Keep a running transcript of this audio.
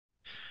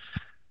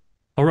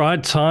All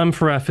right, time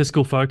for our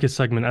fiscal focus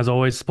segment, as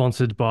always,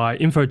 sponsored by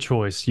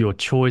InfoChoice, your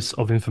choice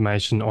of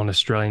information on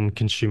Australian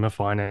consumer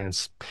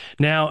finance.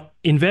 Now,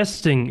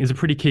 investing is a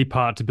pretty key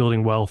part to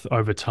building wealth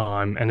over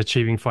time and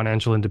achieving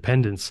financial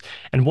independence.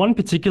 And one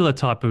particular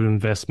type of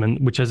investment,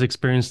 which has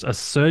experienced a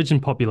surge in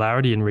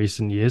popularity in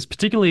recent years,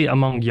 particularly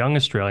among young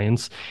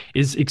Australians,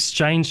 is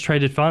exchange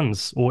traded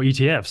funds, or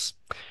ETFs.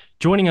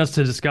 Joining us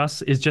to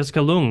discuss is Jessica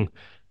Leung,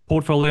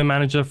 Portfolio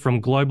Manager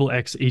from Global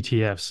X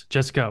ETFs.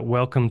 Jessica,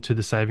 welcome to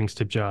the Savings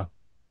Tip Jar.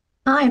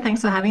 Hi,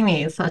 thanks for having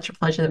me. It's such a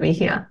pleasure to be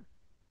here.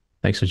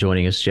 Thanks for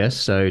joining us, Jess.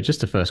 So,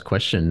 just the first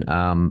question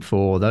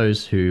for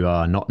those who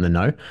are not in the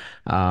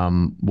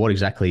know, what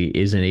exactly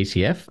is an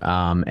ETF,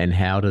 and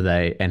how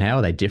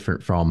are they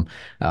different from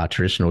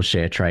traditional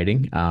share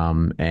trading,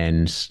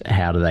 and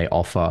how do they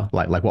offer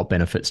like what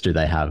benefits do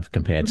they have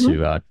compared Mhm.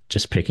 to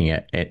just picking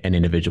an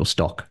individual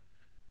stock?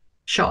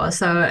 Sure.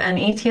 So an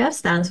ETF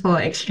stands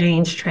for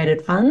Exchange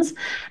Traded Funds,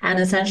 and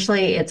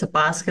essentially it's a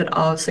basket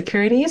of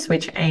securities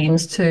which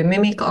aims to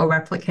mimic or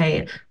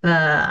replicate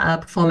the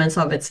performance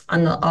of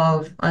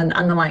of an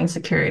underlying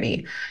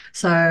security.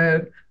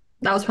 So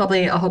that was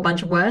probably a whole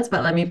bunch of words,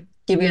 but let me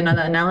give you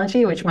another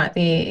analogy which might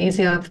be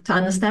easier to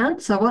understand.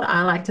 So what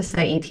I like to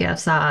say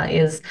ETFs are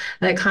is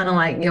they're kind of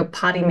like your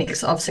party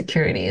mix of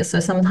securities. So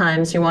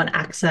sometimes you want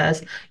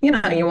access, you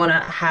want to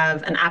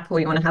have an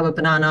apple, you want to have a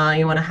banana,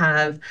 you want to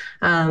have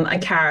a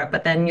carrot,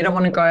 but then you don't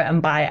want to go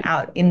and buy it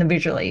out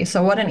individually.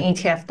 So what an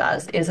ETF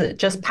does is it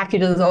just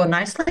packages it all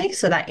nicely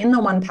so that in the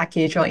one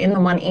package or in the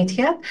one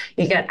ETF,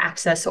 you get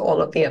access to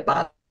all of the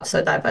above.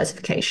 So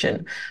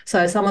diversification.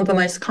 So some of the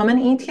most common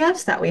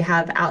ETFs that we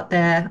have out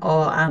there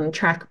or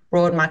track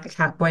broad market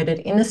cap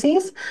weighted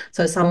indices.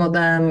 So some of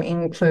them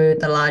include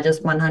the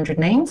largest 100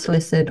 names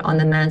listed on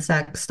the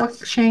Nasdaq Stock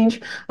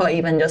Exchange, or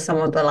even just some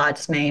of the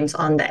largest names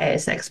on the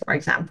ASX, for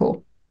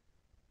example.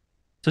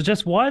 So,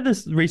 Jess, why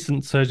this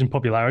recent surge in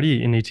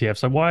popularity in ETFs?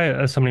 So, why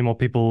are so many more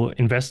people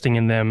investing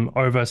in them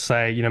over,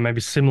 say, maybe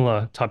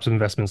similar types of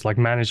investments like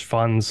managed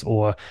funds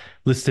or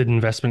listed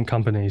investment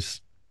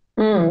companies?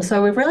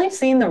 So we've really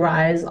seen the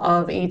rise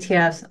of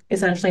ETFs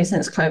essentially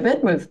since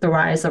COVID with the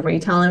rise of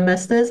retail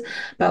investors.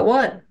 But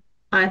what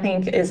I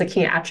think is a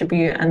key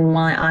attribute and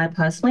why I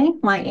personally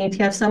like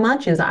ETF so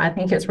much is that I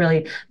think it's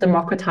really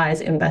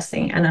democratized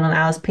investing and it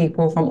allows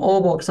people from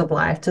all walks of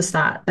life to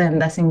start their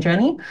investing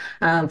journey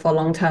for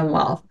long-term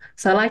wealth.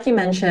 So like you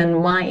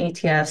mentioned, why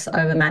ETFs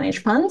over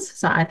managed funds?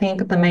 So I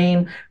think the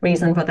main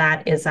reason for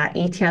that is that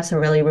ETFs have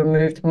really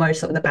removed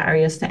most of the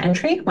barriers to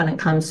entry when it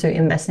comes to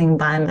investing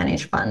via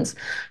managed funds.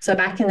 So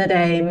back in the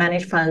day,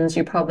 managed funds,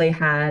 you probably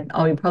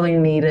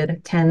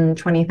needed $10,000,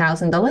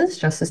 $20,000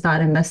 just to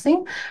start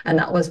investing. And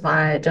that was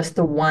by just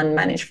the one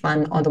managed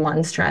fund or the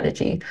one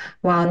strategy.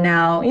 While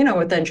now,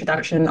 with the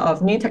introduction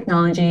of new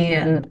technology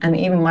and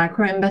even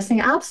micro investing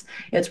apps,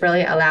 it's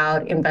really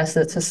allowed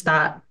investors to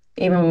start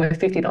even with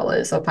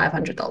 $50 or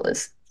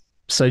 $500.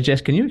 So,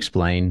 Jess, can you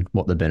explain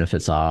what the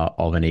benefits are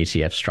of an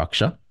ETF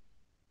structure?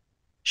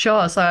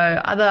 Sure. So,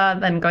 other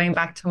than going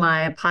back to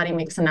my party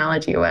mix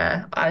analogy,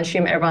 where I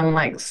assume everyone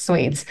likes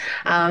sweets,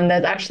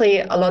 there's actually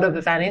a lot of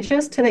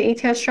advantages to the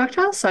ETF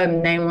structure. So,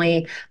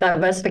 namely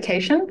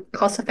diversification,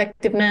 cost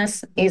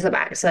effectiveness, ease of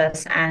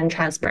access, and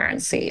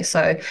transparency.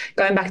 So,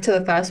 going back to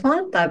the first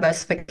one,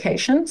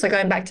 diversification. So,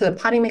 going back to the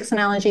party mix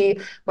analogy,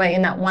 where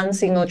in that one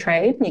single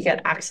trade, you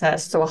get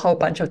access to a whole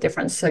bunch of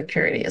different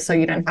securities. So,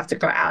 you don't have to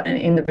go out and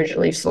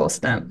individually source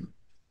them.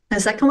 The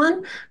second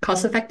one,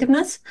 cost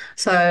effectiveness.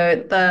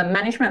 So the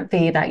management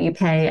fee that you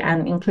pay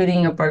and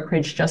including your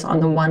brokerage just on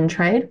the one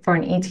trade for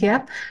an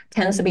ETF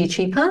tends to be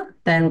cheaper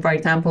than, for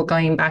example,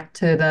 going back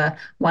to the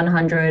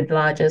 100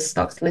 largest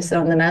stocks listed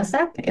on the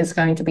Nasdaq is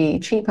going to be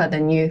cheaper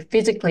than you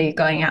physically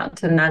going out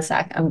to the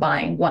Nasdaq and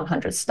buying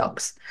 100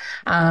 stocks.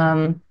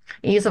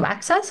 Ease of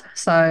access.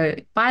 So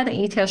by the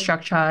ETF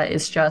structure,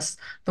 it's just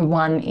the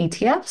one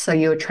ETF. So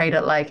you'll trade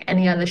it like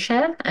any other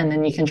share, and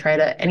then you can trade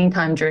it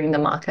anytime during the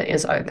market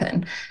is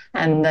open.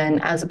 And then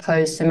as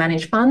opposed to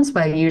managed funds,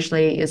 where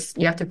usually is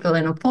you have to fill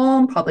in a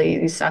form, probably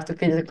you just have to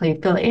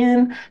physically fill it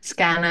in,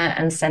 scan it,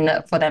 and send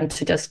it for them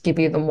to just give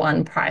you the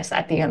one price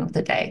at the end of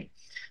the day.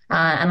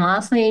 And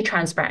lastly,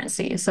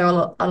 transparency.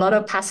 So a lot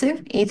of passive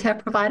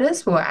ETF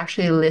providers will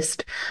actually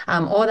list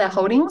all their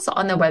holdings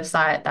on their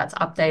website that's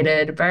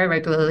updated very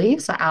regularly.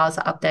 So ours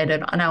are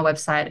updated on our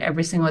website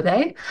every single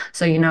day.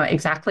 So you know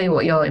exactly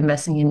what you're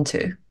investing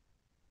into.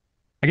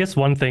 I guess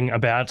one thing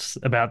about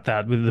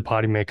that with the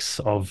party mix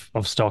of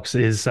stocks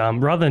is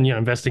rather than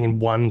investing in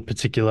one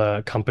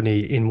particular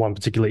company in one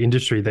particular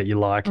industry that you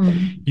like,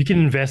 Mm. you can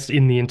invest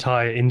in the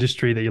entire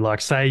industry that you like.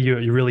 Say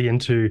you're really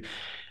into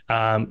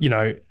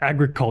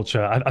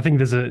agriculture. I think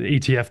there's an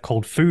ETF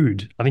called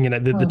Food. I think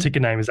the Mm. ticker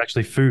name is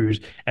actually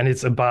Food, and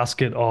it's a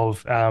basket of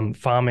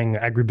farming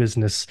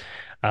agribusiness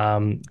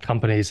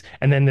companies.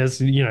 And then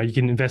there's, you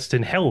can invest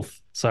in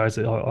health. So it's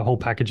a whole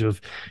package of,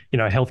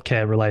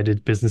 healthcare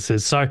related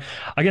businesses. So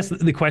I guess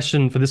the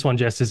question for this one,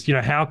 Jess, is,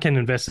 how can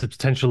investors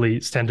potentially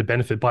stand to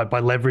benefit by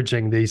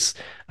leveraging these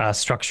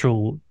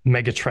structural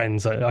mega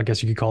trends, I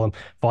guess you could call them,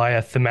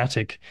 via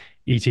thematic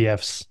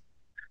ETFs?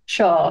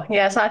 Sure.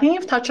 Yeah. So I think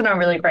you've touched on a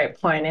really great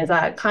point is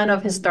that kind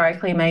of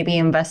historically, maybe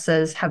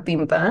investors have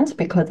been burnt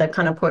because they've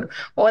kind of put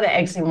all their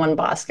eggs in one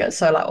basket.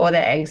 So, like, all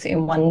their eggs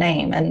in one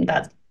name. And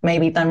that's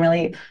maybe done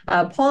really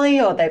poorly,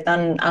 or they've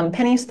done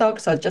penny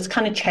stocks, or just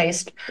kind of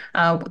chased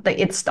the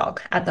it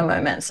stock at the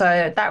moment.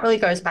 So that really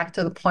goes back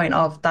to the point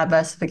of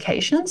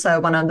diversification. So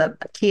one of the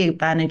key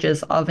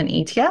advantages of an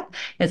ETF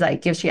is that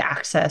it gives you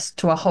access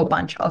to a whole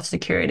bunch of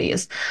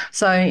securities.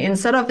 So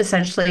instead of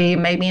essentially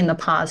maybe in the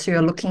past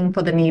you're looking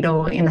for the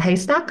needle in the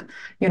haystack,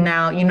 you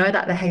know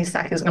that the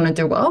haystack is going to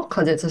do well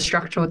because it's a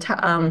structural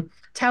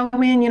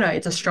tailwind,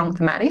 it's a strong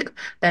thematic.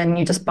 Then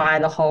you just buy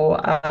the whole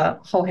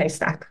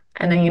haystack.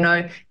 And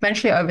then,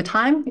 eventually over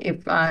time,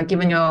 if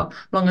given your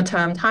longer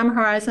term time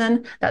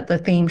horizon, that the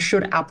theme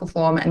should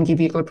outperform and give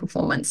you good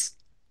performance.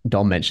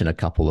 Dom mentioned a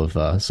couple of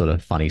sort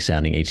of funny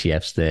sounding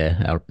ETFs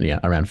there,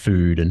 around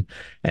food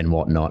and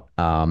whatnot.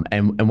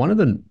 And one of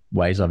the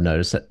ways I've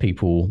noticed that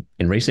people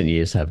in recent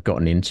years have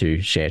gotten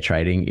into share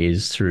trading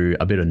is through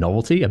a bit of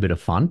novelty, a bit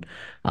of fun.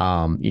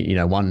 One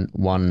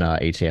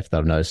ETF that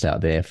I've noticed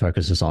out there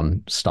focuses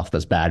on stuff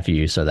that's bad for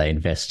you, so they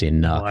invest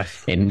in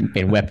Nice.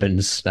 in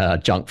weapons,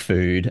 junk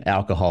food,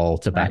 alcohol,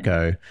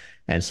 tobacco. Right.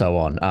 And so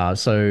on.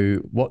 So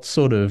what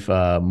sort of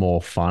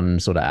more fun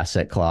sort of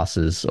asset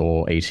classes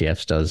or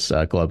ETFs does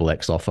Global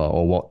X offer,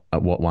 or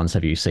what ones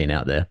have you seen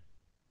out there?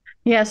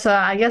 Yeah, so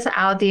I guess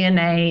our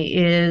DNA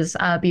is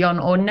beyond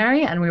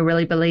ordinary, and we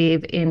really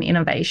believe in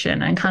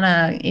innovation. And kind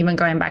of even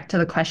going back to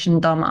the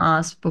question Dom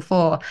asked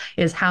before,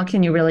 is how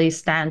can you really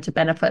stand to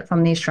benefit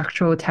from these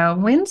structural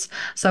tailwinds?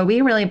 So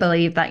we really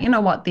believe that,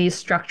 what these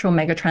structural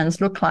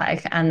megatrends look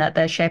like, and that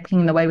they're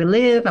shaping the way we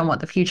live, and what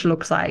the future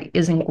looks like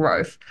is in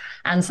growth.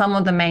 And some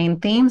of the main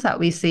themes that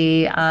we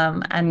see,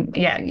 and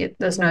yeah,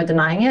 there's no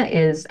denying it,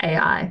 is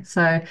AI.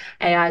 So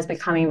AI is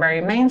becoming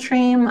very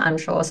mainstream. I'm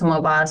sure some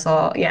of us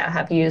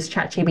have used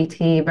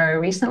ChatGPT very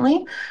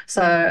recently.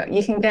 So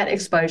you can get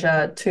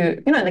exposure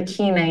to, the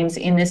key names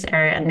in this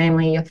area,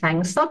 namely your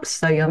FANG stocks.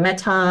 So your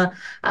Meta,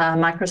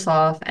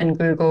 Microsoft, and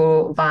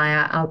Google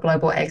via our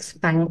Global X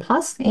FANG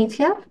Plus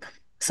ETF.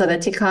 So the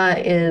ticker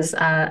is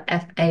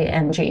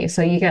FANG.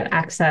 So you get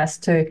access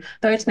to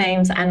those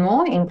names and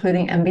more,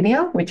 including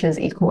NVIDIA, which is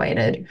equal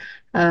weighted.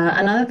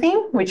 Another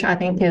thing, which I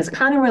think is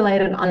kind of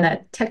related on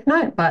that tech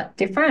note, but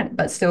different,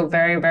 but still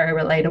very, very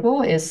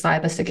relatable, is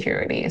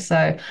cybersecurity.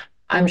 So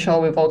I'm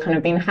sure we've all kind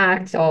of been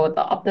hacked, or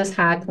the Optus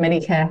hack,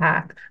 Medicare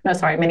hack, no,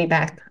 sorry,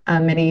 Medibank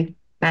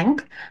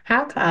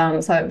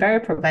hack. So very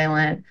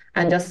prevalent,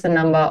 and just the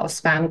number of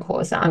spam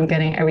calls that I'm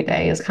getting every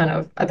day is kind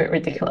of a bit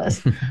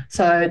ridiculous.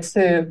 So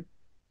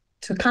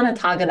to kind of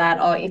target that,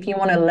 or if you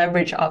want to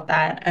leverage off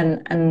that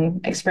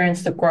and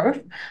experience the growth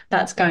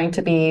that's going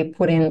to be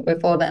put in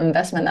with all the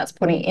investment that's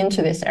putting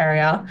into this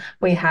area,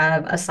 we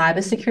have a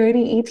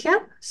cybersecurity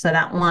ETF. So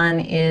that one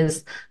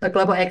is the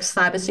Global X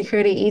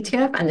Cybersecurity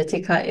ETF, and the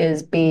ticker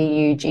is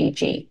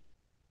BUGG.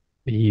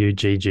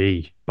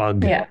 BUGG,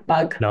 bug. Yeah,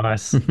 bug.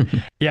 Nice.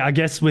 Yeah, I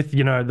guess with,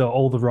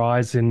 all the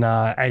rise in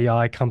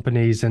AI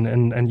companies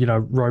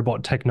and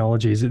robot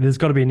technologies, there's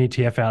got to be an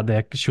ETF out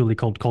there surely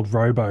called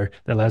Robo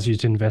that allows you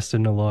to invest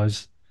in the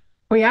lows.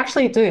 We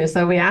actually do.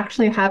 So we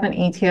actually have an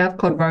ETF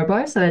called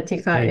Robo. So the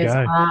ticker There you is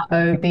go.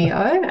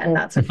 ROBO, and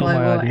that's a Not my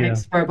Global idea.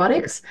 X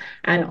Robotics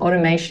and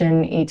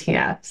Automation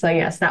ETF. So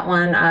yes, that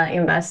one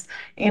invests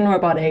in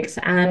robotics,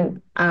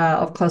 and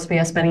of course we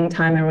are spending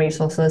time and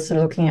resources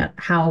looking at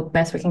how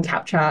best we can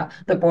capture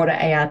the broader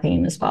AI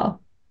theme as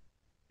well.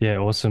 Yeah,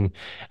 awesome.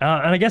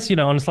 And I guess,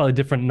 on a slightly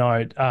different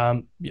note,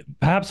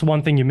 perhaps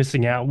one thing you're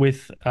missing out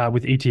with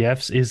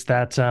ETFs is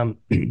that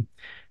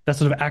that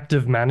sort of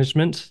active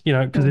management,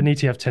 because an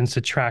ETF tends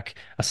to track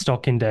a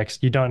stock index.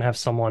 You don't have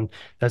someone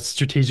that's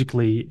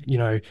strategically,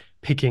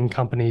 picking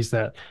companies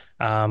that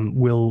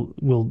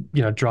will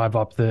drive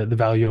up the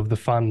value of the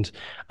fund.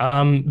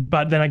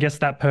 But then I guess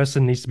that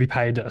person needs to be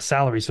paid a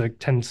salary, so it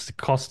tends to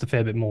cost a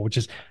fair bit more, which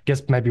is, I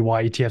guess, maybe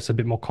why ETFs are a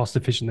bit more cost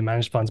efficient than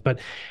managed funds. But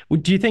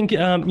do you think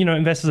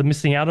investors are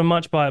missing out on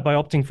much by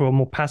opting for a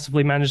more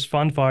passively managed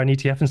fund via an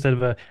ETF instead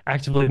of a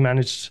actively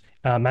managed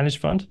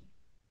fund?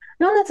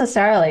 Not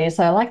necessarily.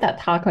 So I like that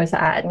tacos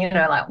ad,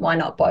 like why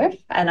not both?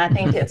 And I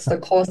think it's the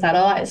core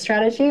satellite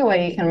strategy where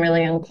you can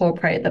really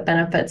incorporate the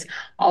benefits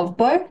of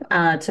both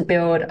to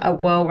build a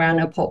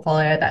well-rounded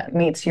portfolio that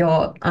meets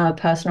your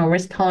personal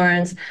risk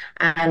tolerance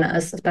and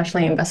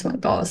especially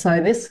investment goals.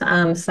 So this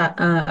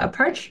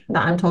approach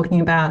that I'm talking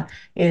about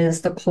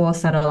is the core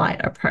satellite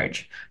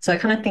approach. So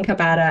kind of think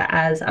about it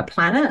as a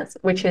planet,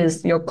 which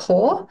is your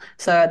core.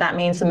 So that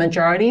means the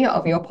majority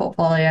of your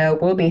portfolio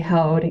will be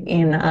held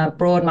in a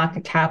broad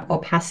market cap or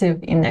passive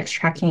index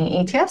tracking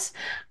ETFs,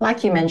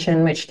 like you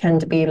mentioned, which tend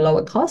to be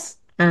lower cost.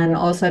 And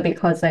also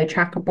because they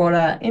track a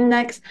broader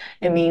index,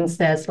 it means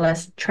there's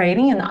less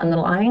trading in the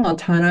underlying or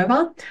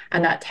turnover,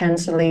 and that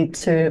tends to lead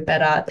to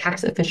better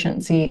tax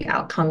efficiency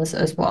outcomes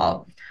as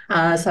well.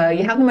 So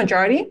you have the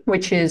majority,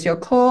 which is your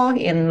core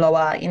in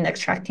lower index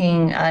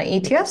tracking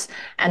ETFs,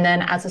 and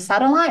then as a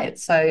satellite,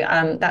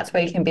 so that's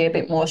where you can be a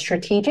bit more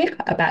strategic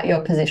about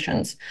your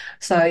positions.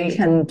 So you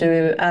can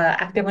do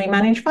actively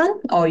managed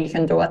fund, or you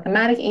can do a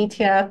thematic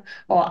ETF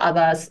or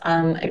other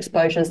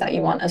exposures that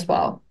you want as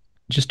well.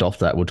 Just off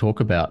that, we'll talk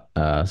about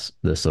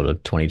the sort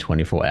of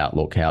 2024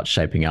 outlook, how it's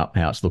shaping up,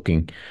 how it's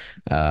looking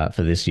for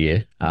this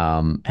year.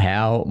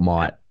 How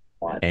might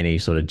any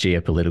sort of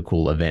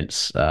geopolitical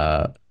events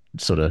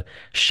sort of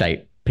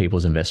shape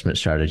people's investment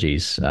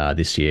strategies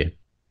this year?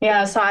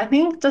 Yeah, so I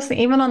think just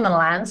even on the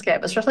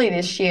landscape, especially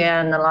this year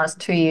and the last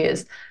 2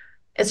 years,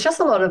 it's just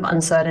a lot of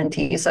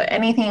uncertainty. So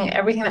everything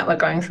that we're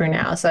going through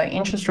now, so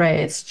interest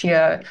rates,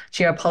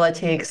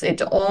 geopolitics,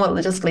 it all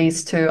just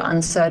leads to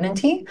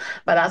uncertainty.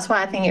 But that's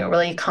why I think it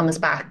really comes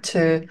back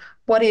to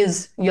what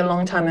is your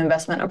long-term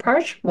investment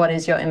approach? What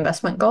is your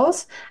investment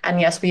goals? And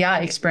yes, we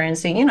are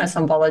experiencing,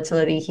 some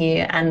volatility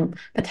here, and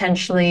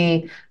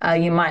potentially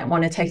you might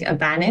want to take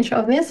advantage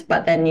of this,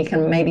 but then you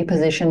can maybe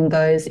position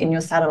those in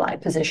your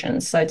satellite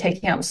positions. So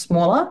taking up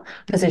smaller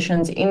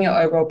positions in your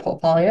overall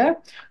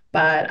portfolio.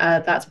 But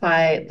that's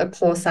why the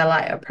core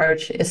satellite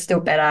approach is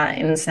still better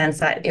in the sense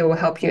that it will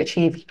help you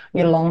achieve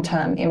your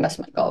long-term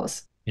investment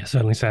goals. Yeah,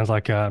 certainly sounds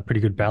like a pretty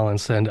good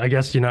balance. And I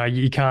guess,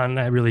 you can't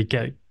really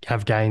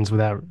have gains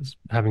without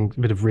having a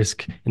bit of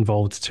risk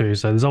involved too.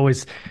 So there's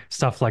always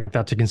stuff like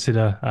that to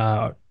consider,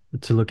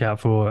 to look out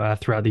for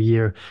throughout the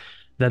year.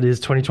 That is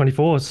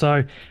 2024.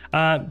 So,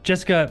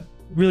 Jessica,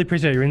 really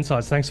appreciate your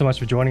insights. Thanks so much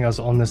for joining us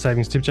on the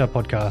Savings Tip Jar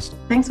podcast.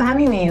 Thanks for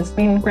having me. It's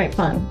been great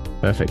fun.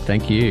 Perfect.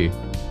 Thank you.